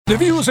The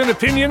views and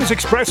opinions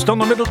expressed on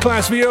the Middle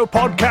Class VO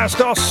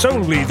podcast are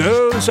solely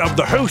those of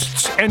the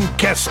hosts and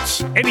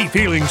guests. Any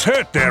feelings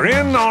hurt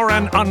therein are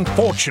an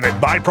unfortunate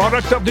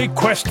byproduct of the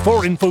quest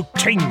for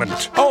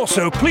infotainment.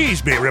 Also,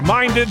 please be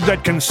reminded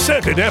that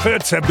concerted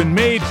efforts have been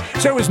made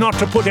so as not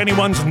to put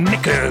anyone's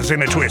knickers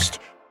in a twist.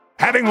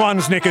 Having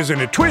one's knickers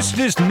in a twist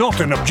is not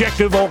an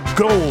objective or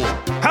goal.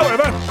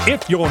 However,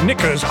 if your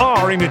knickers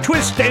are in a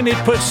twist and it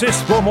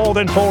persists for more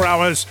than 4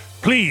 hours,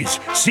 please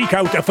seek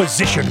out a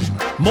physician.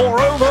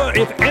 Moreover,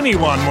 if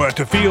anyone were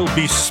to feel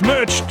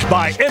besmirched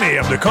by any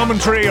of the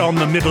commentary on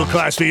the Middle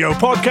Class VO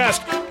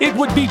podcast, it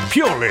would be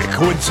purely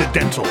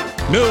coincidental.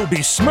 No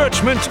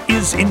besmirchment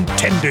is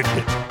intended.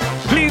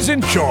 Please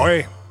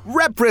enjoy.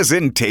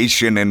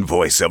 Representation in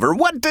voiceover.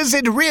 What does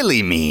it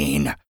really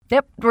mean?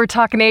 Yep, we're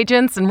talking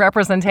agents and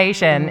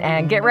representation,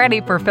 and get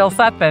ready for Phil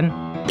Sutfin.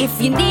 If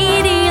you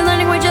need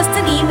e-learning, we're just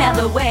an email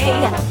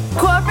away.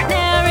 Corporate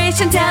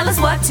narration, tell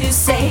us what to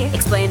say.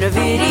 Explainer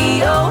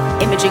video,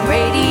 imaging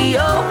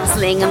radio,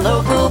 slinging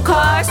local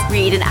cars,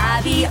 reading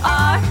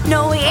IVR.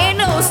 No, we ain't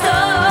no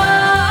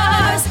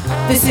stars.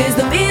 This is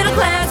the Middle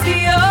Class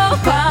VO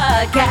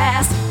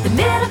podcast. The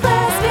Middle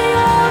Class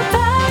VO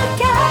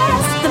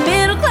podcast. The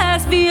Middle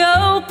Class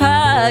VO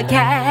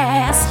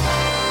podcast.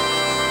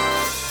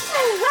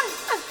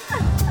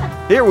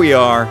 Here we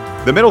are,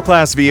 the Middle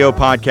Class VO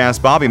podcast.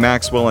 Bobbi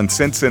Maxwell in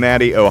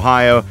Cincinnati,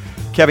 Ohio.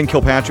 Kevin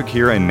Kilpatrick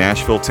here in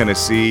Nashville,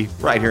 Tennessee,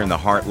 right here in the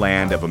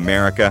heartland of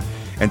America.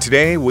 And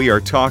today we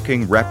are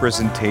talking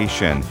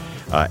representation,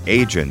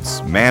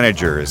 agents,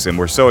 managers, and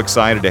we're so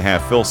excited to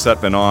have Phil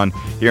Sutfin on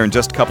here in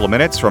just a couple of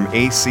minutes from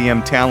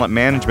ACM Talent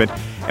Management.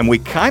 And we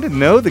kind of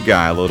know the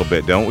guy a little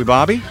bit, don't we,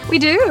 Bobbi? We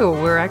do.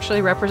 We're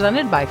actually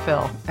represented by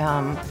Phil,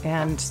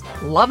 and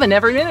loving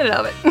every minute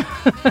of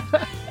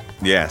it.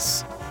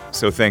 Yes.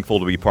 So thankful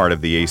to be part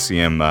of the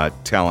ACM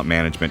Talent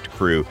Management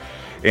crew.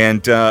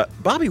 And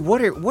Bobbi,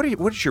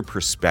 what is your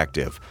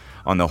perspective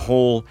on the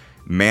whole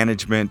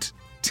management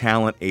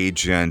talent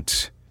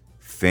agent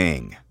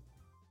thing?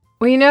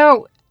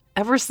 Well,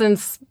 ever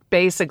since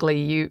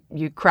basically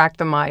you cracked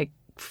the mic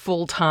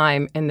full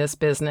time in this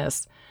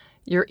business,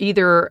 you're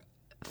either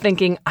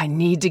thinking, I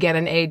need to get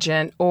an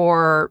agent,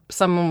 or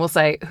someone will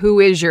say, who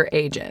is your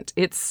agent?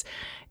 It's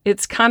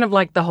kind of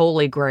like the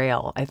Holy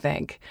Grail, I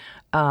think.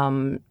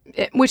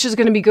 Which is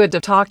going to be good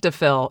to talk to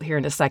Phil here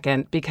in a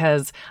second,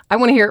 because I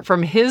want to hear it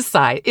from his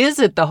side. Is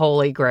it the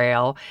Holy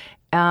Grail?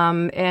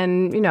 And,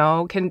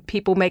 can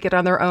people make it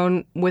on their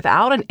own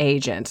without an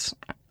agent?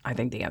 I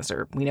think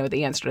we know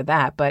the answer to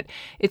that, but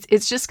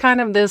it's just kind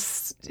of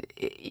this,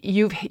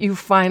 you've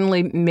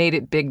finally made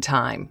it big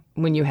time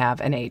when you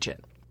have an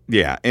agent.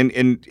 Yeah,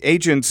 and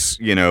agents,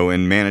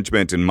 in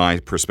management, in my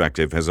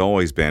perspective, has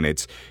always been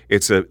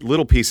it's a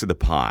little piece of the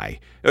pie.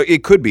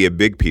 It could be a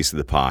big piece of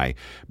the pie,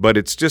 but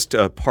it's just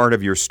a part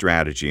of your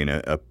strategy and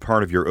a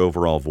part of your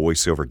overall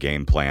voiceover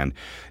game plan.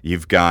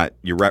 You've got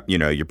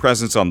your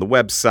presence on the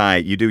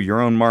website, you do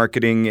your own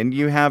marketing, and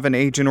you have an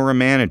agent or a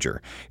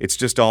manager. It's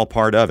just all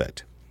part of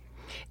it.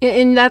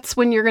 And that's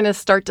when you're going to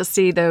start to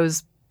see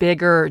those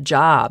bigger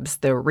jobs,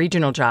 the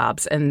regional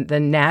jobs and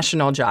the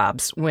national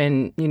jobs,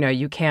 when,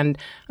 you can,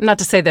 not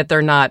to say that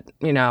they're not,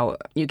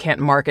 you can't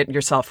market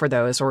yourself for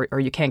those or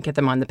you can't get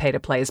them on the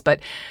pay-to-plays,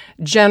 but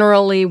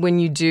generally when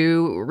you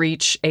do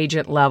reach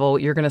agent level,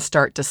 you're going to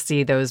start to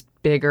see those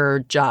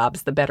bigger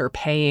jobs, the better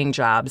paying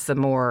jobs, the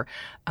more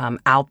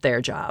out there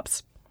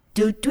jobs.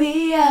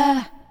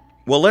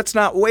 Well, let's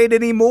not wait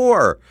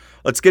anymore.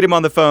 Let's get him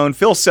on the phone.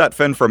 Phil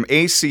Sutfin from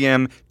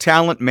ACM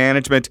Talent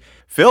Management.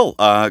 Phil,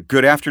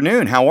 good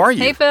afternoon. How are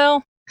you? Hey,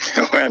 Phil.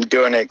 I'm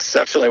doing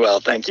exceptionally well.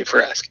 Thank you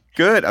for asking.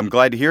 Good. I'm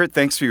glad to hear it.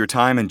 Thanks for your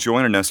time and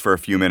joining us for a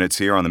few minutes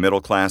here on the Middle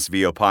Class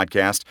VO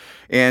podcast.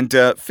 And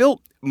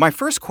Phil, my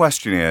first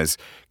question is,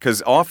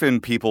 because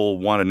often people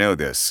want to know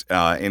this,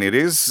 and it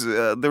is,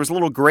 there's a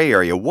little gray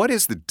area. What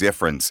is the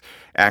difference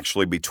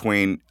actually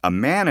between a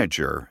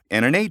manager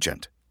and an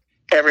agent?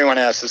 Everyone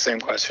asks the same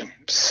question.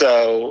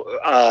 So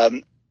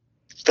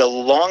the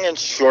long and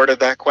short of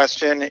that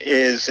question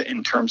is,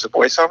 in terms of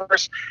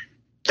voiceovers,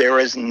 there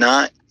is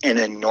not an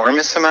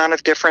enormous amount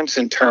of difference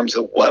in terms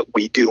of what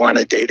we do on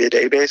a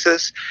day-to-day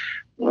basis.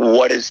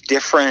 What is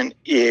different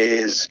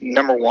is,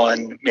 number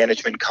one,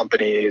 management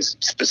companies,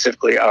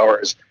 specifically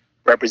ours,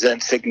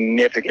 represent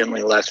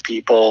significantly less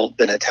people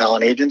than a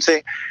talent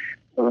agency.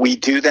 We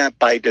do that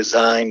by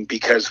design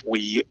because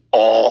we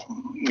all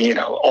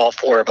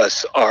four of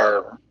us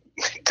are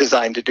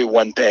designed to do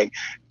one thing: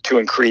 to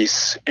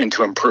increase and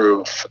to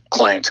improve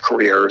clients'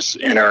 careers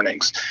and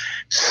earnings.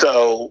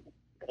 So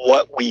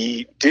what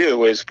we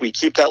do is we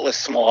keep that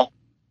list small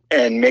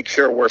and make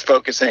sure we're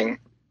focusing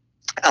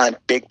on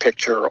big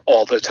picture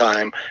all the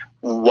time,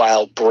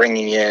 while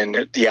bringing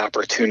in the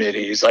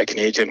opportunities like an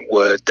agent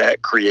would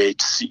that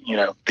creates,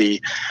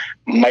 the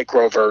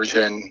micro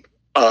version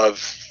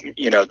of,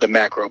 the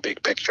macro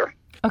big picture.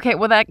 Okay,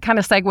 well, that kind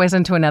of segues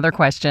into another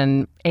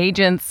question.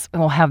 Agents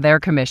will have their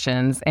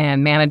commissions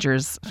and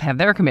managers have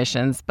their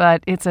commissions,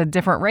 but it's a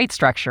different rate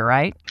structure,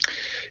 right?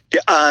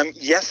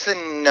 Yes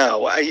and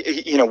no.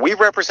 We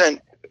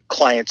represent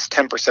clients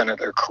 10% of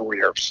their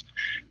careers.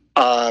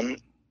 A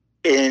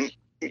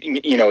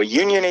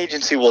union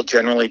agency will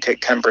generally take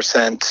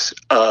 10%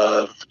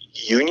 of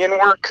union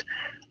work.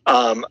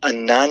 A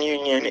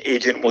non-union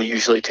agent will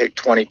usually take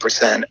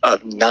 20%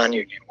 of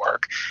non-union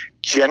work.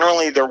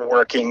 Generally, they're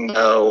working,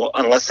 though,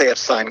 unless they have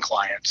signed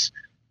clients,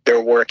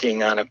 they're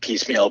working on a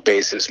piecemeal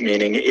basis,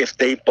 meaning if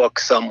they book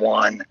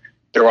someone,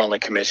 they're only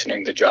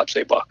commissioning the jobs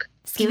they book.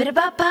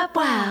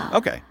 Wow.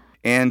 Okay.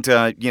 And,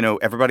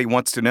 everybody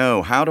wants to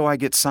know, how do I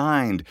get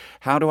signed?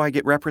 How do I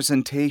get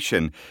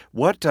representation?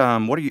 What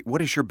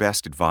is your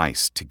best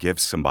advice to give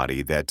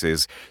somebody that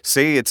is,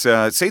 say it's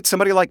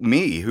somebody like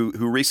me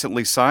who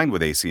recently signed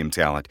with ACM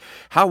Talent?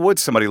 How would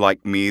somebody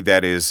like me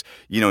that is,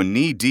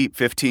 knee deep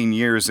 15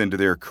 years into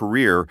their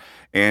career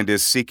and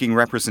is seeking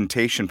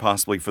representation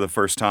possibly for the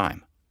first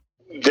time?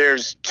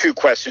 There's two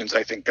questions,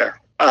 I think,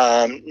 there.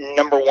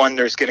 Number one,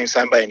 there's getting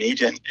signed by an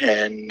agent,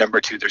 and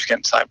number two, there's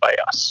getting signed by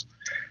us.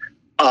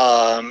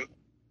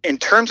 In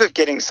terms of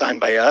getting signed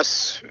by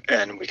us,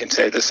 and we can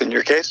say this in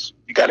your case,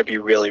 you got to be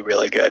really,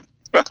 really good.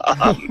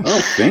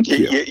 Thank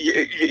you.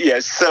 Yeah.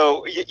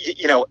 So,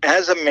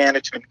 as a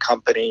management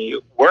company,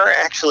 we're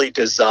actually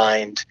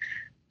designed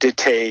to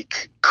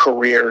take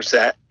careers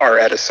that are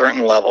at a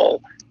certain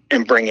level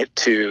and bring it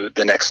to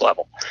the next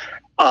level.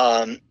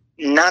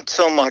 Not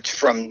so much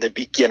from the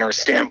beginner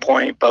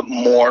standpoint, but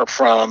more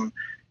from,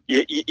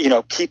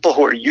 people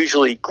who are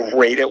usually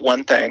great at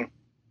one thing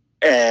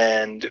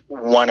and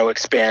want to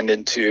expand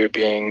into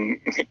being,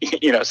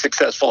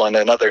 successful in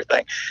another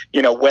thing.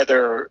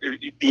 Whether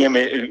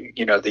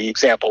the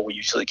example we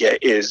usually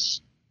get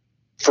is,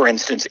 for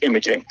instance,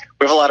 imaging.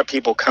 We have a lot of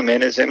people come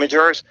in as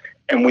imagers,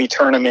 and we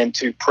turn them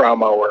into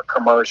promo or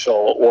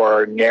commercial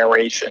or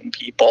narration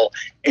people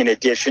in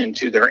addition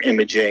to their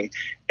imaging.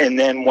 And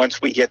then once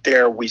we get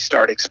there, we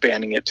start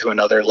expanding it to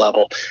another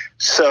level.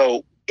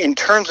 So in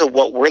terms of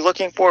what we're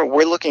looking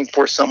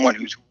for someone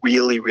who's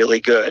really, really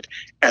good,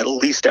 at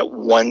least at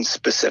one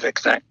specific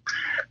thing.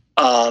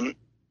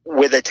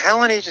 With a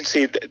talent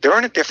agency, they're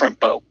in a different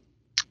boat.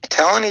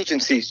 Talent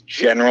agencies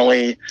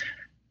generally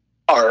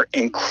are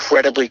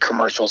incredibly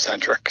commercial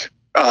centric.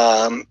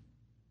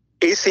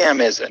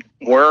 ACM isn't.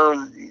 We're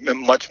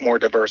much more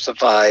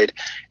diversified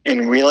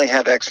and really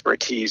have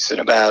expertise in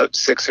about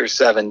 6 or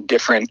 7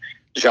 different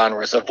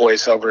genres of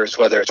voiceovers,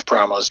 whether it's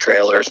promos,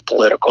 trailers,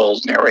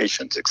 politicals,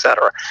 narrations,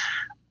 etc.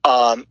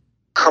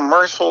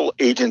 Commercial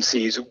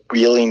agencies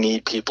really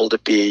need people to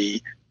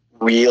be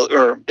real,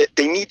 or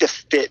they need to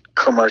fit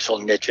commercial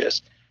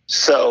niches.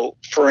 So,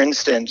 for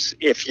instance,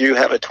 if you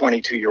have a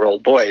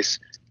 22-year-old voice,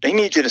 they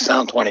need you to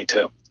sound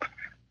 22.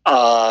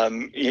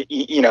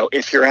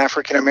 If you're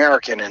African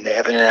American and they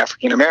have an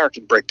African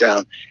American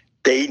breakdown,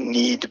 they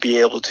need to be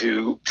able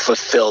to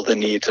fulfill the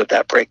needs of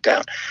that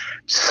breakdown.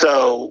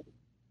 So,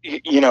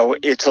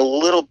 it's a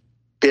little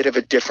bit of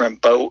a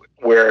different boat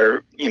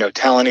where,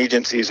 talent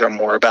agencies are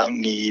more about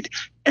need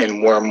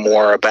and we're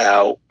more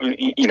about,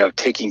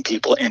 taking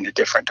people into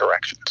different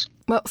directions.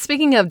 Well,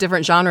 speaking of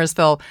different genres,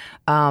 Phil,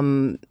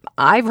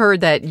 I've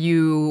heard that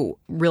you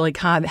really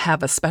kind of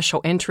have a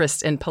special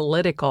interest in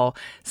political.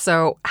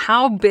 So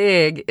how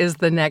big is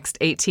the next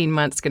 18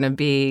 months going to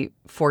be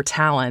for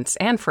talents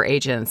and for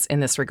agents in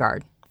this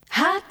regard?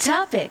 Hot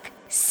topic,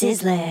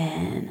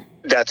 sizzling.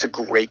 That's a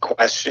great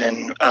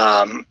question.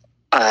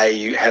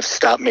 I have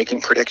stopped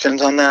making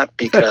predictions on that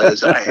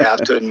because I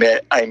have to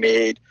admit I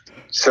made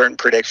certain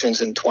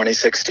predictions in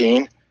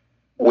 2016,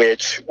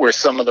 which were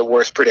some of the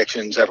worst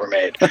predictions ever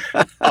made.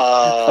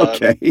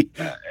 Okay.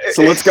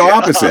 So let's go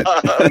opposite.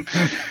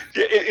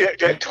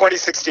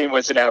 2016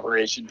 was an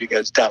aberration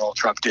because Donald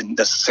Trump didn't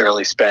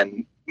necessarily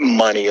spend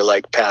money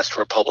like past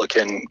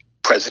Republican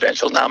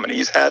presidential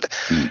nominees had.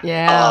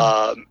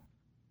 Yeah.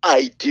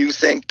 I do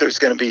think there's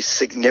going to be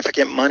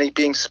significant money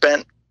being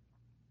spent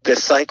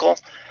this cycle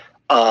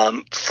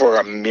for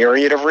a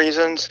myriad of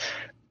reasons.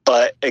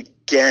 But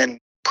again,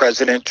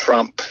 President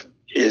Trump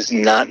is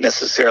not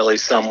necessarily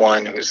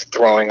someone who's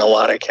throwing a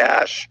lot of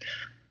cash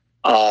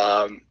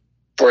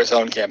for his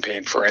own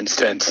campaign, for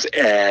instance.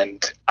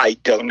 And I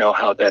don't know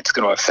how that's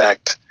going to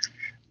affect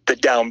the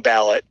down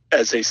ballot,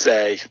 as they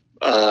say,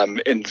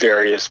 in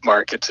various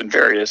markets and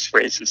various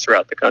races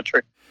throughout the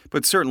country.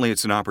 But certainly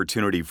it's an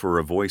opportunity for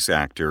a voice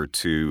actor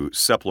to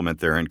supplement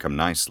their income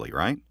nicely,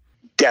 right?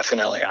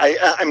 Definitely.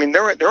 I mean,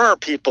 there are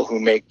people who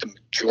make the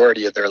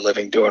majority of their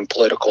living doing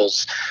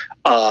politicals.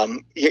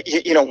 One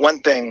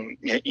thing,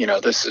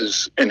 this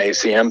is an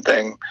ACM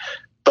thing,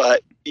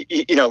 but,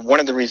 one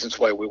of the reasons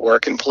why we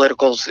work in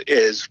politicals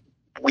is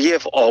we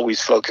have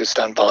always focused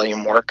on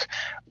volume work,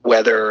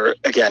 whether,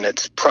 again,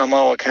 it's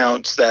promo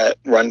accounts that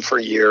run for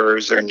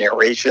years or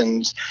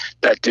narrations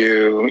that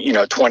do,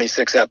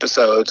 26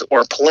 episodes,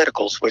 or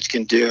politicals, which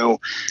can do,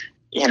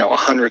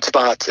 100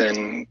 spots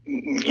in,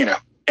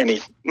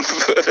 any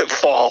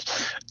fall,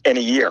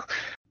 any year.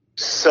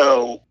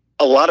 So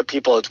a lot of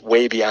people, it's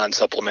way beyond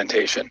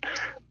supplementation.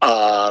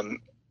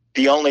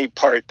 The only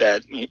part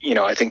that,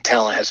 I think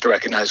talent has to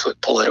recognize with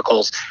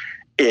politicals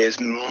is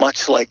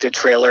much like the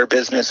trailer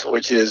business,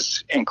 which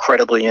is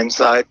incredibly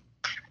inside.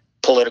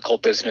 political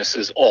business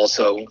is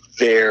also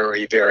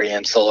very, very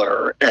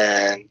insular,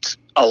 and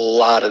a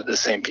lot of the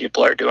same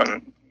people are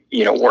doing,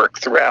 work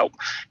throughout.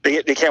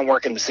 They can't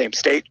work in the same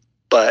state,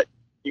 but,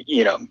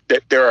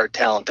 there are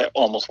talent that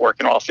almost work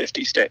in all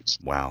 50 states.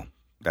 Wow,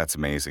 that's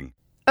amazing.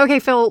 Okay,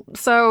 Phil,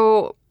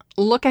 so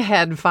look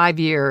ahead 5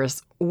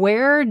 years.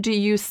 Where do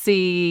you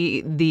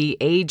see the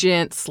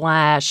agent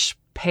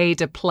 /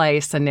 pay-to-play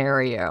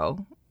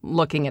scenario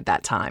looking at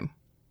that time?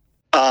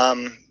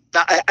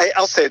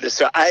 I'll say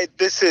this.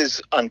 This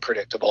is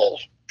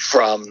unpredictable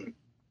from,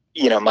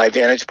 my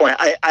vantage point.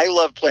 I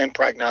love playing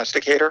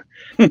prognosticator,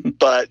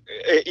 but,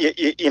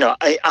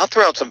 I'll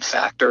throw out some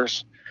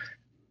factors.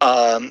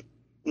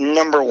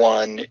 Number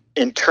one,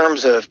 in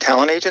terms of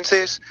talent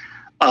agencies,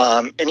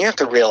 and you have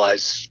to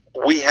realize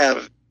we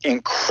have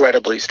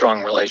incredibly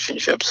strong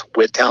relationships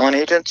with talent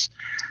agents.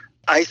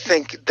 I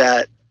think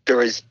that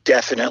there is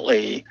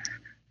definitely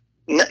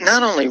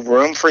not only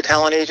room for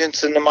talent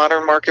agents in the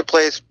modern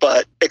marketplace,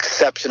 but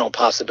exceptional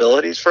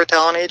possibilities for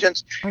talent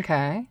agents.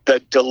 Okay. The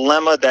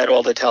dilemma that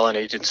all the talent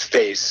agents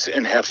face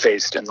and have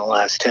faced in the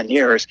last 10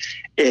 years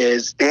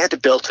is they had to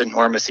build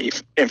enormous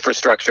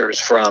infrastructures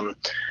from,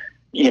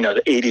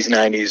 the 80s,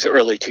 90s,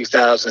 early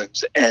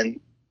 2000s, and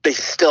they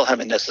still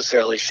haven't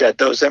necessarily shed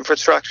those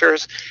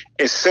infrastructures.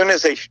 As soon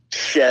as they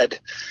shed,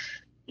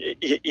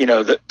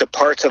 the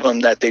parts of them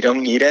that they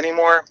don't need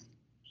anymore,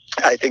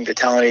 I think the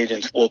talent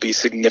agents will be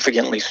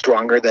significantly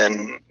stronger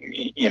than,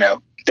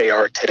 they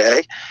are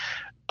today.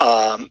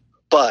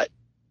 But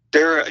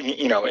they're,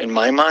 in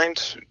my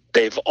mind,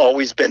 they've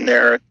always been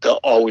there. They'll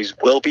always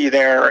will be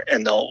there,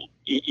 and they'll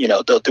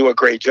do a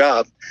great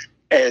job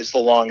as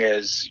long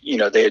as,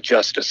 they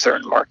adjust to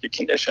certain market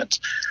conditions.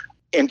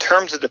 In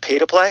terms of the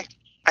pay-to-play,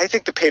 I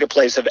think the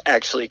pay-to-plays have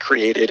actually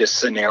created a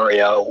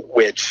scenario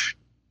which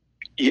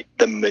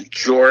the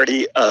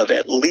majority of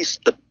at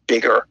least the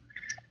bigger,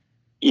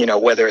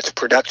 whether it's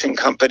production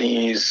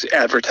companies,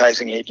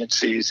 advertising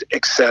agencies,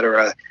 et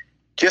cetera,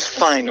 just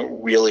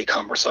find really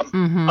cumbersome.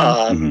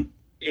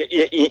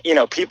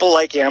 People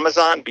like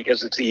Amazon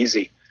because it's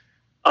easy.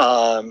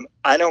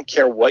 I don't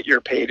care what your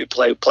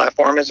pay-to-play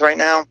platform is right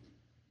now.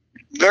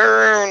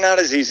 They're not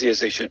as easy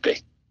as they should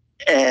be.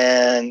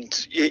 And,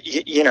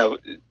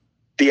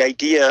 the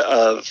idea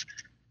of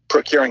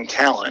procuring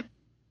talent,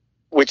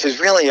 which is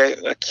really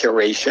a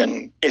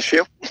curation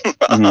issue,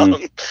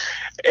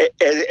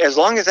 as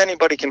long as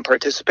anybody can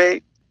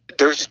participate,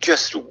 there's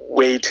just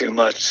way too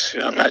much.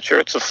 I'm not sure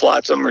it's a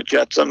flotsam or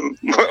jetsam,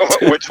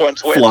 which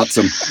one's which.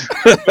 Flotsam.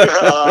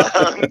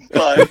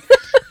 But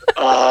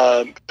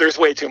there's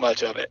way too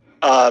much of it.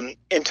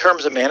 In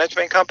terms of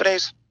management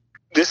companies,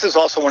 this is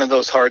also one of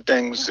those hard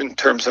things in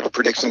terms of a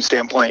prediction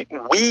standpoint.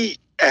 We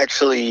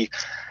actually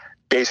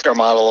based our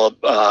model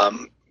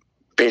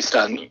based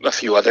on a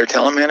few other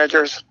talent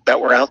managers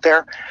that were out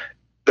there.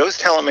 Those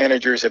talent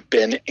managers have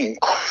been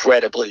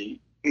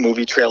incredibly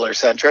movie trailer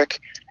centric,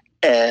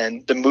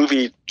 and the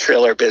movie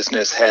trailer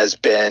business has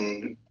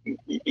been,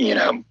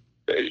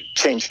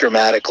 changed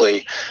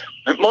dramatically,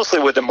 mostly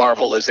with the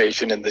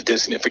Marvelization and the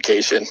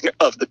Disneyfication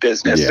of the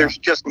business. Yeah. There's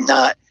just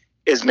not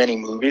as many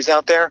movies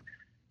out there.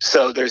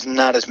 So there's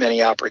not as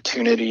many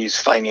opportunities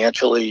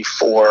financially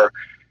for,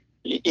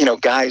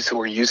 guys who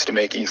are used to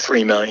making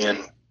 $3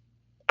 million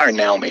are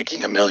now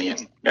making $1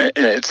 million. And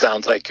it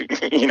sounds like,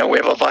 we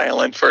have a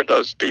violin for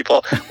those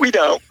people. We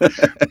don't,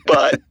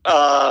 but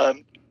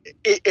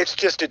it's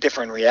just a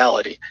different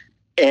reality.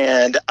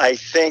 And I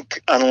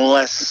think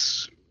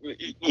unless,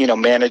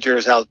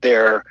 managers out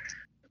there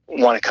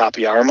want to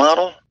copy our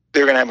model,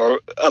 they're going to have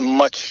a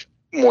much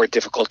more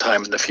difficult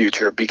time in the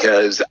future,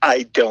 because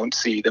I don't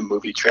see the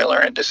movie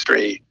trailer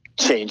industry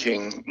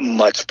changing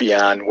much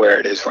beyond where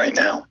it is right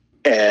now.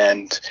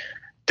 And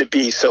to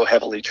be so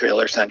heavily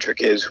trailer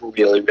centric is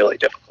really, really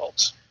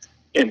difficult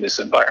in this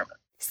environment.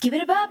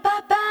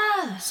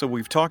 So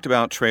we've talked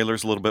about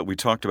trailers a little bit. We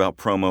talked about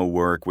promo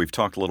work. We've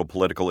talked a little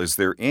political. Is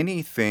there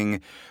anything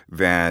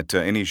that,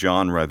 any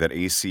genre that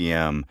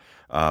ACM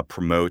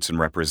promotes and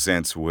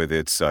represents with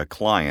its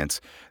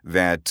clients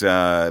that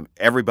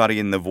everybody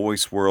in the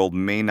voice world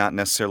may not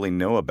necessarily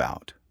know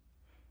about?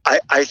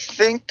 I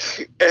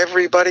think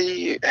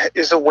everybody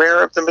is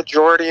aware of the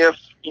majority of,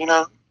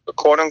 the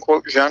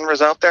quote-unquote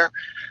genres out there.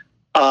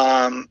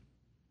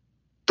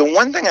 The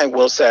one thing I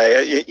will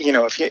say,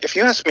 if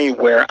you ask me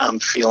where I'm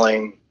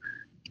feeling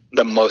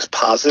the most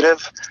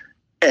positive,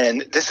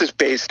 and this is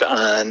based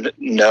on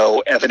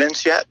no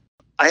evidence yet,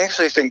 I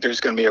actually think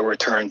there's going to be a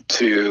return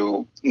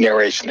to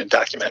narration and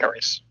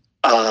documentaries.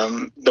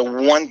 The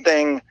one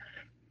thing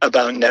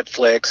about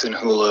Netflix and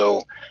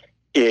Hulu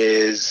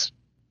is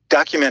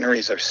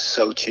documentaries are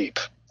so cheap,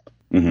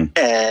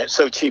 and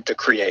so cheap to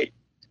create.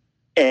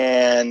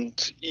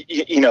 And,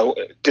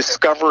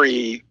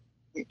 Discovery,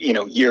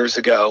 years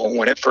ago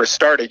when it first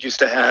started, used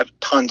to have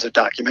tons of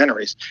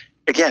documentaries.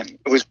 Again,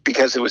 it was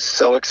because it was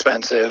so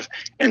expensive,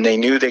 and they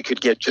knew they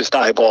could get just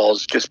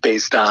eyeballs just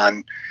based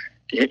on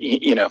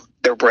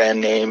their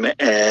brand name,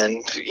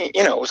 and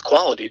it was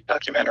quality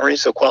documentary,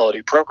 so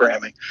quality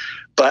programming.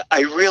 But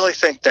I really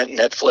think that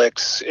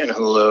Netflix and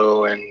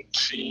Hulu and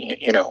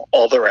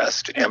all the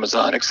rest,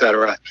 Amazon,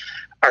 etc.,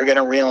 are going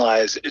to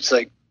realize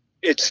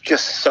it's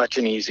just such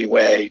an easy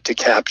way to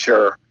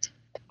capture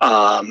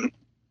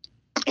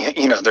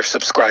their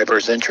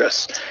subscribers'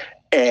 interests.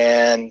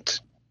 And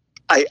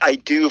I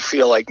do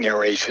feel like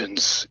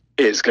narrations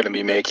is going to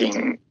be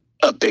making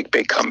a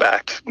big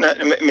comeback.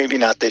 Maybe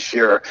not this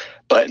year,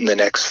 but in the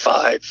next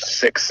 5,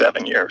 6,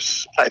 7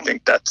 years. I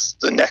think that's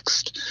the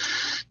next,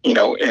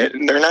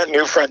 they're not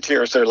new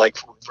frontiers, they're like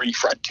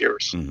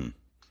re-frontiers. Mm-hmm.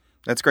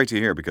 That's great to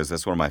hear because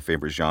that's one of my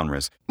favorite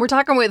genres. We're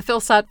talking with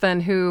Phil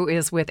Sutfin, who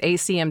is with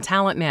ACM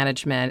Talent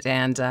Management,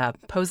 and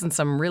posing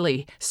some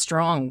really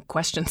strong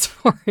questions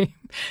for him.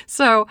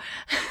 So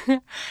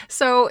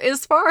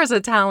as far as a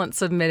talent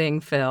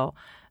submitting, Phil,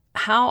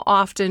 how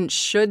often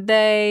should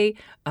they?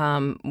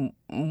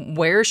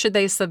 Where should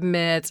they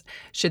submit?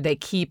 Should they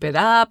keep it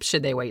up?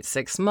 Should they wait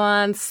 6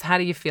 months? How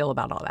do you feel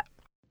about all that?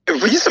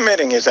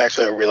 Resubmitting is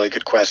actually a really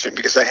good question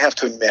because I have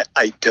to admit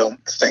I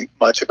don't think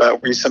much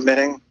about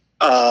resubmitting.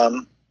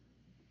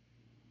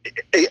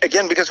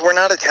 Again, because we're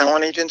not a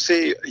talent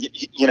agency,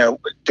 to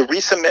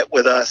resubmit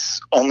with us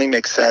only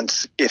makes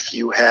sense if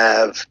you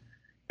have,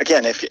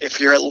 again,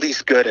 if you're at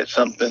least good at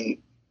something,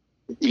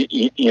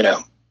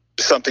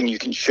 something you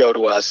can show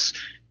to us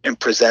and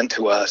present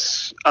to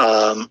us.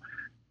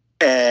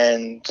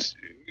 And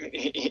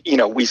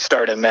we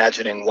start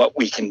imagining what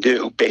we can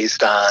do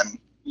based on,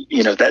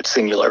 that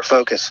singular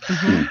focus.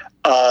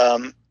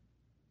 Mm-hmm.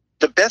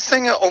 The best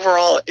thing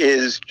overall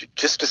is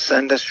just to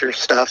send us your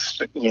stuff,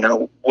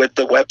 with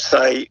the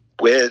website,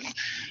 with,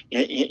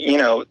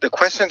 the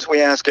questions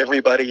we ask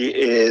everybody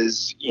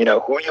is,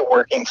 who are you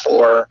working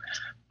for?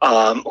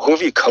 Who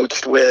have you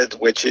coached with,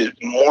 which is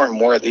more and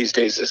more these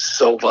days is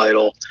so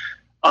vital.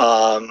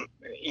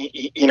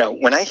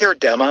 When I hear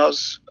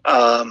demos,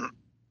 I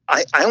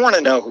want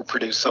to know who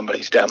produced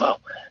somebody's demo.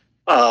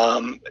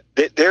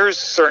 There's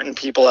certain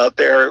people out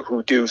there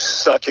who do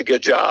such a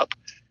good job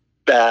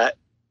that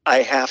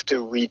I have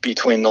to read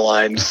between the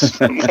lines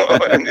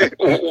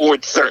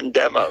with certain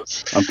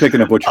demos. I'm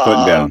picking up what you're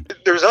putting down.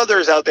 There's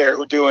others out there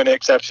who do an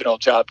exceptional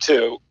job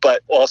too,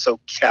 but also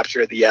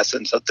capture the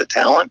essence of the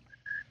talent.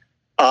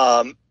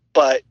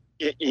 But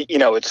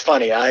it's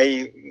funny.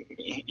 I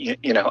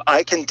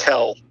can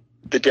tell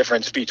the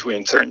difference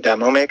between certain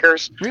demo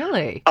makers.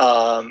 Really?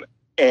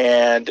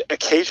 And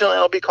occasionally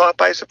I'll be caught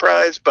by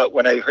surprise, but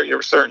when I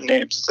hear certain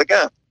names, it's like,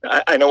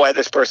 I know why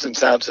this person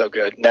sounds so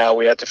good. Now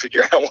we have to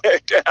figure out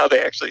how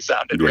they actually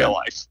sound in real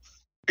life.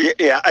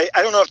 Yeah,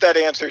 I don't know if that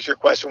answers your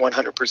question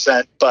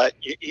 100%, but,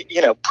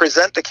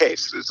 present the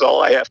case is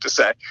all I have to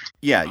say.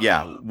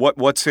 Yeah.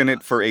 What's in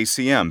it for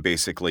ACM,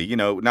 basically?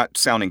 Not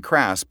sounding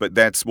crass, but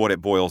that's what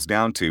it boils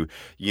down to.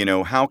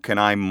 How can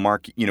I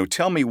mark,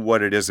 tell me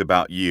what it is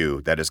about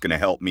you that is going to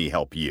help me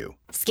help you.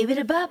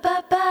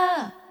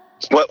 Skip-it-a-ba-ba-ba.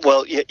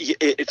 Well,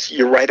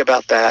 you're right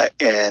about that.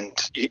 And,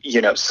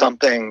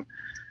 something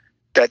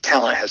that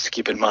talent has to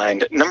keep in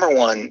mind. Number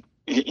one,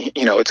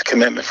 it's a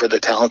commitment for the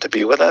talent to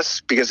be with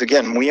us because,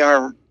 again, we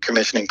are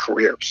commissioning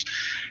careers.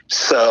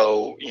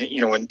 So,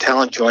 when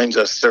talent joins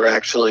us, they're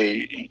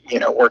actually,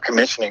 we're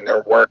commissioning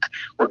their work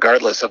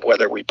regardless of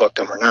whether we booked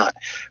them or not.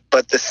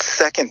 But the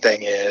second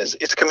thing is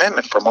it's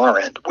commitment from our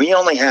end. We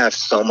only have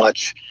so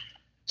much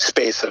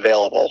space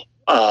available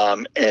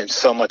and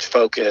so much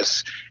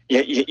focus.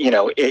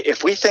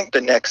 If we think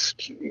the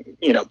next,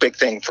 big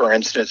thing, for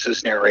instance,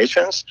 is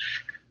narrations,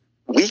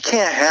 we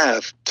can't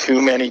have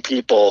too many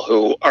people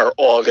who are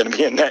all going to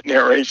be in that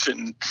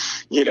narration,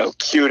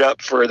 queued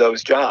up for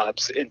those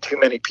jobs, and too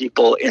many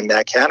people in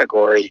that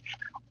category.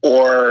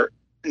 Or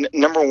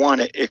number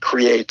one, it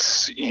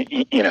creates,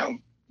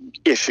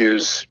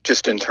 issues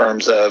just in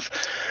terms of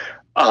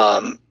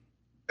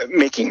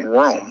making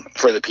room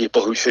for the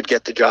people who should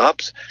get the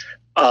jobs.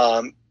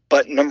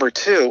 But number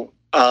two,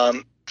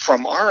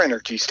 from our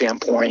energy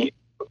standpoint,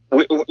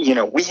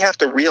 we have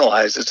to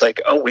realize it's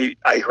like,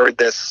 I heard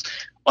this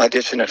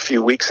audition a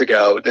few weeks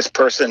ago. This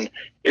person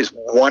is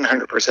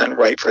 100%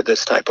 right for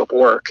this type of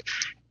work.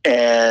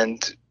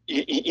 And,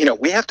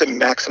 we have to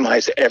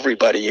maximize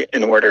everybody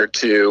in order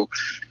to,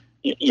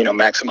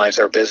 maximize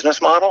our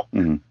business model.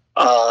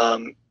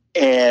 Mm-hmm.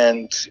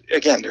 And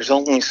again, there's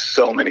only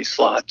so many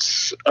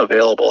slots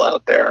available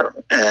out there.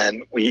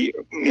 And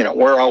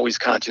we're always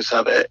conscious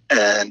of it,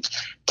 and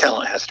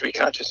talent has to be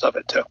conscious of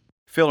it too.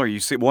 Phil,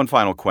 one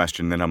final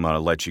question, then I'm going to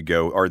let you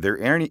go. Are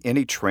there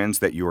any trends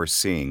that you are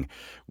seeing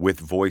with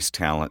voice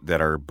talent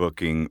that are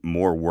booking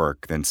more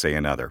work than, say,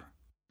 another?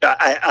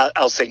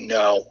 I'll say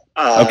no.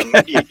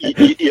 Okay.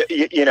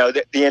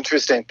 The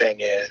interesting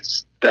thing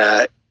is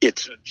that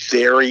it's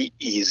very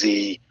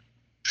easy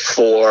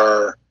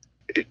to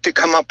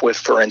come up with,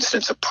 for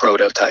instance, a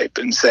prototype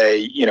and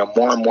say,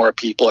 more and more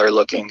people are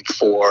looking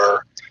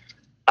for,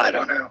 I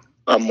don't know,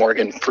 a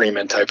Morgan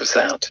Freeman type of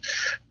sound.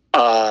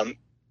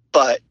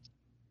 But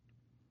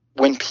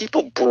when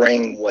people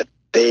bring what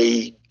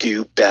they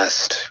do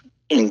best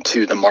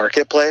into the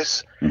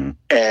marketplace.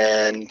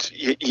 And,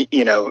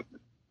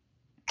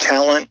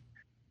 talent,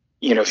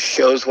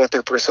 shows what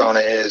their persona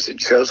is, and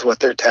shows what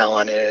their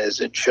talent is,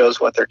 and shows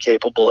what they're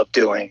capable of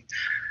doing.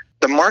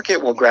 The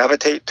market will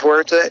gravitate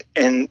towards it.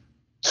 And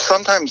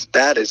sometimes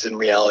that is in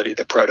reality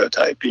the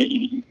prototype,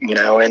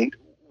 and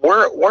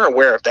we're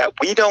aware of that.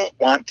 We don't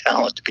want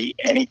talent to be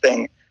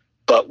anything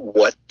but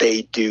what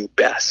they do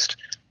best.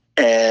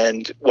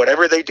 And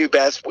whatever they do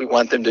best, we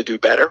want them to do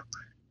better.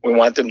 We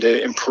want them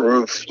to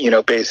improve,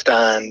 based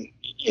on,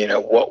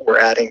 what we're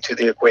adding to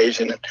the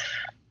equation.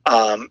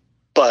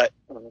 But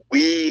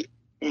we,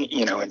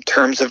 in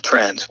terms of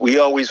trends, we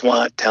always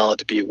want talent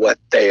to be what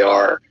they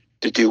are,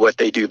 to do what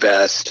they do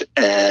best.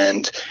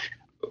 And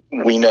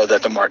we know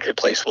that the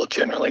marketplace will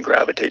generally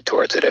gravitate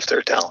towards it if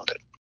they're talented.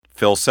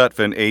 Phil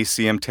Sutfin,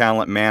 ACM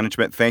Talent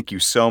Management, thank you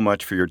so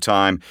much for your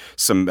time.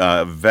 Some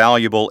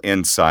valuable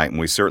insight, and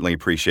we certainly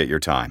appreciate your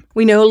time.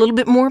 We know a little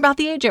bit more about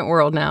the agent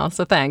world now,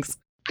 so thanks.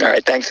 All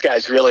right. Thanks,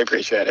 guys. Really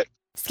appreciate it.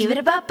 Give it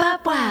a bop,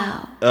 bop,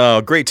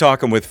 wow. Great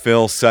talking with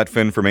Phil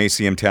Sutfin from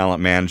ACM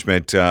Talent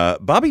Management.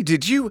 Bobbi,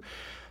 did you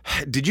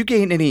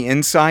gain any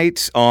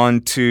insight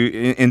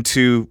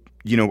into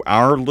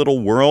our little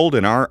world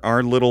and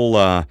our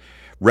little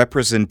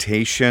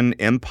representation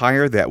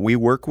empire that we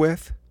work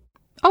with?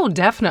 Oh,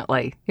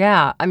 definitely.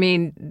 Yeah. I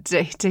mean,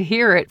 to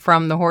hear it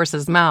from the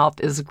horse's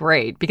mouth is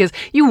great because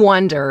you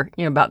wonder,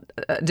 about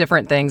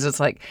different things. It's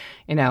like,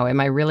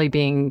 am I really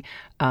being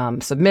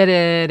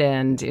submitted?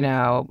 And,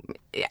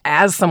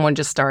 as someone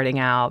just starting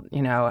out,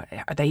 are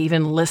they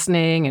even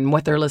listening and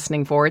what they're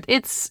listening for?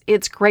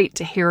 It's great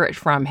to hear it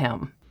from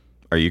him.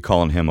 Are you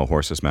calling him a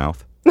horse's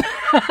mouth?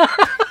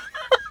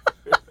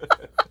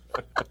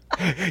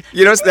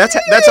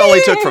 That's all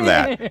I took from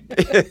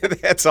that.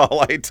 That's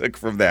all I took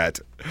from that.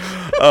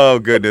 Oh,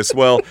 goodness.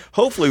 Well,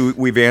 hopefully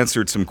we've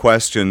answered some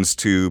questions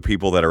to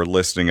people that are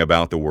listening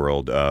about the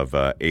world of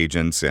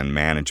agents and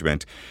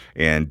management,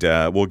 and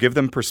we'll give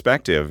them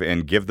perspective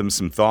and give them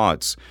some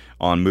thoughts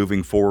on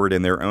moving forward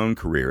in their own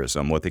careers,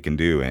 on what they can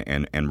do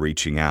and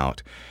reaching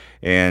out.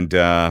 And,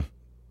 well,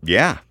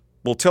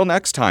 till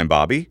next time,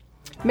 Bobbi.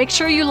 Make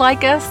sure you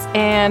like us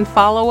and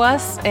follow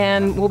us,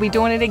 and we'll be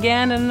doing it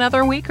again in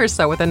another week or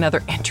so with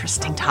another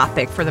interesting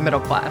topic for the middle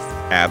class.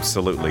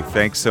 Absolutely.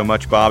 Thanks so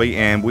much, Bobbi,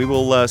 and we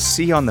will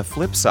see you on the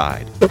flip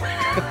side.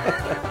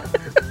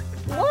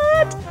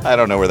 What? I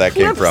don't know where that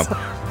came from.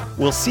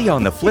 We'll see you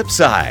on the flip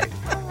side.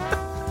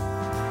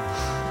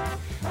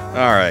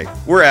 All right,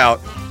 we're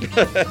out.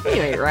 You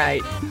ain't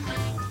right.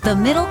 The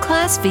Middle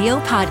Class VO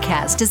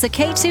Podcast is a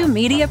K2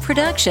 Media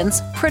Productions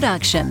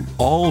production.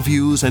 All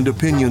views and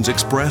opinions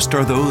expressed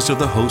are those of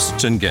the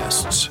hosts and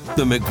guests.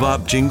 The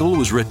McVob jingle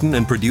was written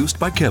and produced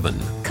by Kevin.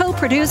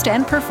 Co-produced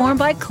and performed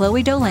by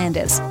Chloe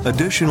Dolandis.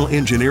 Additional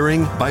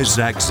engineering by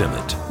Zach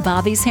Zimmett.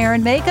 Bobbi's hair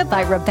and makeup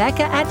by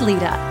Rebecca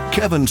Adlita.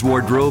 Kevin's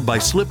wardrobe by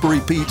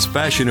Slippery Pete's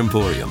Fashion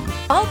Emporium.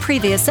 All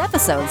previous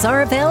episodes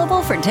are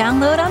available for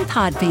download on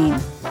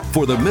Podbean.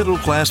 For the Middle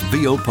Class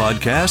VO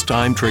Podcast,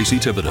 I'm Tracy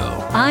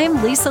Thibodeau.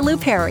 I'm Lisa Lou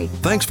Perry.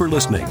 Thanks for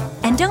listening.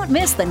 And don't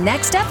miss the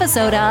next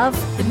episode of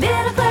The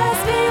Middle Class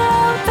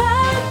VO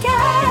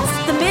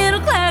Podcast. The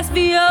Middle Class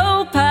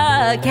VO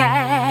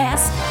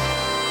Podcast.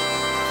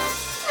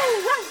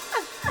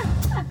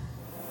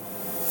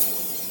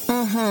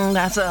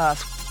 That's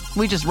us.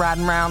 We just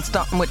riding around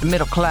stunting with the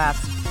middle class,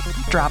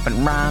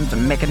 dropping rhymes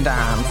and making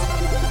dimes.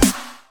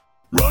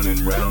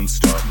 Running round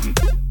stunting,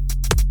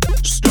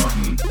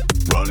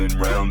 running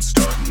round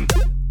stunting,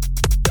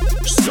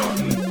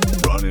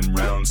 running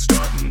round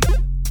stunting,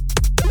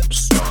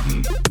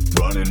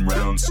 running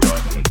round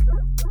stunting.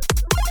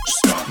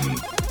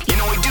 You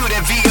know we do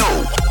that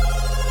VO.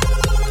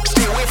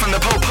 Stay away from the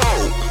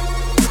po-po.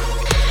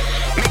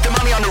 Make the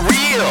money on the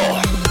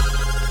real.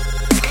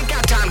 Ain't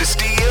got time to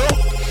steal.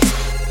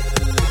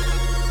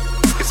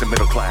 It's the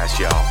middle class,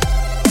 y'all.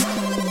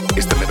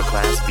 It's the middle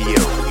class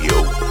VO,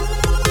 yo.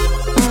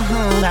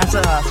 That's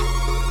us.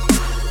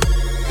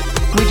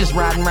 We just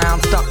riding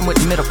around stunting with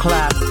the middle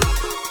class,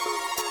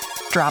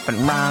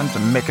 dropping rhymes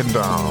and making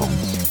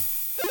dimes.